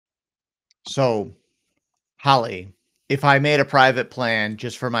So, Holly, if I made a private plan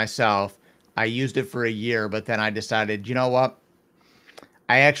just for myself, I used it for a year, but then I decided, you know what?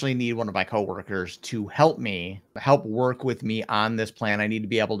 I actually need one of my coworkers to help me, help work with me on this plan. I need to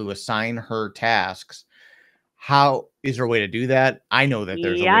be able to assign her tasks. How is there a way to do that? I know that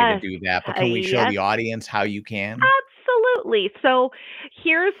there's a way to Yes. do that, but can we show Yes, the audience how you can? absolutely. So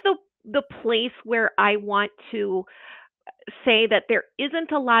here's the place where I want to say that there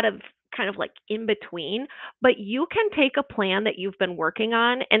isn't a lot of kind of like in between, but you can take a plan that you've been working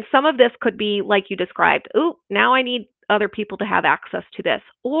on, and some of this could be like you described. Oh, now I need other people to have access to this.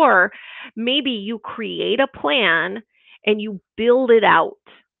 Or maybe you create a plan and you build it out,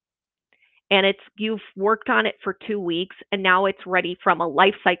 and it's you've worked on it for 2 weeks and now it's ready from a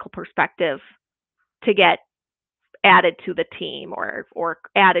life cycle perspective to get added to the team or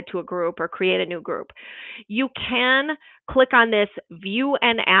added to a group or create a new group. You can click on this view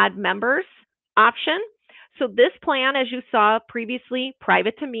and add members option. So this plan, as you saw previously,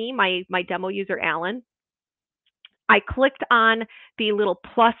 private to me, my demo user Alan. I clicked on the little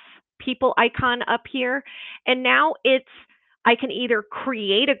plus people icon up here, and now I can either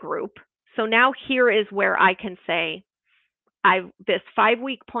create a group. So now here is where I can say I this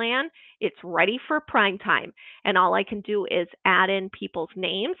 5-week plan, it's ready for prime time. And all I can do is add in people's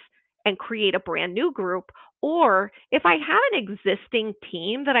names and create a brand new group. Or if I have an existing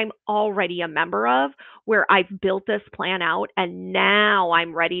team that I'm already a member of, where I've built this plan out and now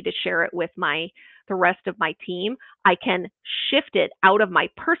I'm ready to share it with the rest of my team, I can shift it out of my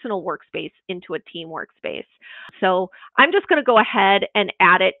personal workspace into a team workspace. So I'm just going to go ahead and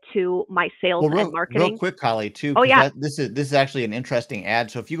add it to my sales Well, and real marketing. quick, Holly, too, Oh because yeah. this is actually an interesting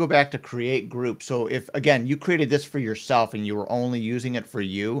ad. So if you go back to create group, so if again you created this for yourself and you were only using it for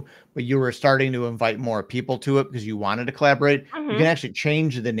you, but you were starting to invite more people to it because you wanted to collaborate, you Mhm. can actually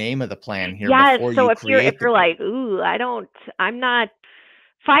change the name of the plan here Yes, before so you if create the you're group. like, "Ooh, I'm not."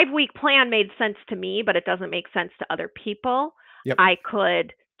 5-week plan made sense to me, but it doesn't make sense to other people. Yep. I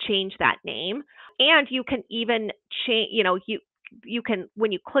could change that name, and you can even change, you can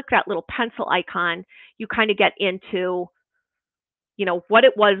when you click that little pencil icon, you kinda get into, what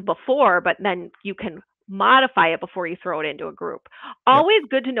it was before, but then you can modify it before you throw it into a group. Yep. Always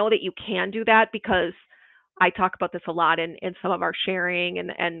good to know that you can do that because I talk about this a lot in some of our sharing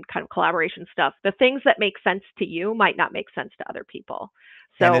and kind of collaboration stuff. The things that make sense to you might not make sense to other people.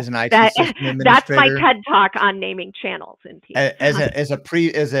 And So as an IT that system that's my administrator, TED talk on naming channels in Teams.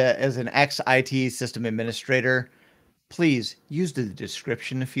 as an ex IT system administrator, please use the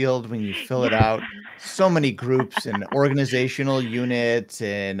description field when you fill it Yes. out. So many groups and organizational units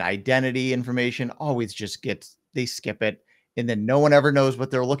and identity information always just they skip it. And then no one ever knows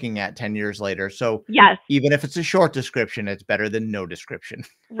what they're looking at 10 years later. So Yes, even if it's a short description, it's better than no description.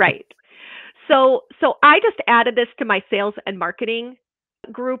 right. So I just added this to my sales and marketing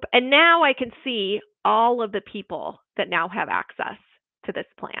group, and now I can see all of the people that now have access to this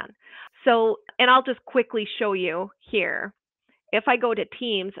plan. So, and I'll just quickly show you here. If I go to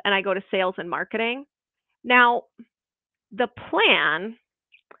Teams and I go to sales and marketing, now the plan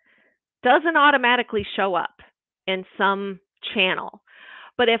doesn't automatically show up in some channel.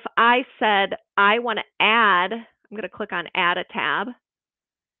 But if I said I want to add, I'm going to click on add a tab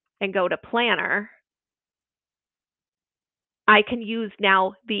and go to planner. I can use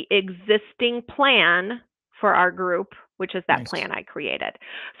now the existing plan for our group, which is that Nice. plan I created.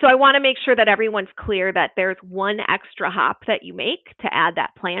 So I want to make sure that everyone's clear that there's one extra hop that you make to add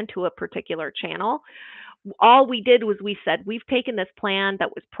that plan to a particular channel. All we did was we said, we've taken this plan that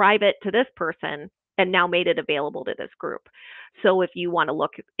was private to this person and now made it available to this group. So if you want to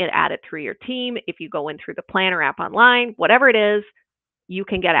look at it through your team, if you go in through the planner app online, whatever it is, you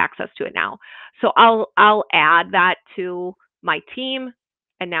can get access to it now. So I'll add that to my team,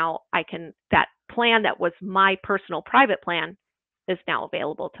 and now I can that plan that was my personal private plan is now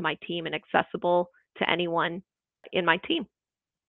available to my team and accessible to anyone in my team.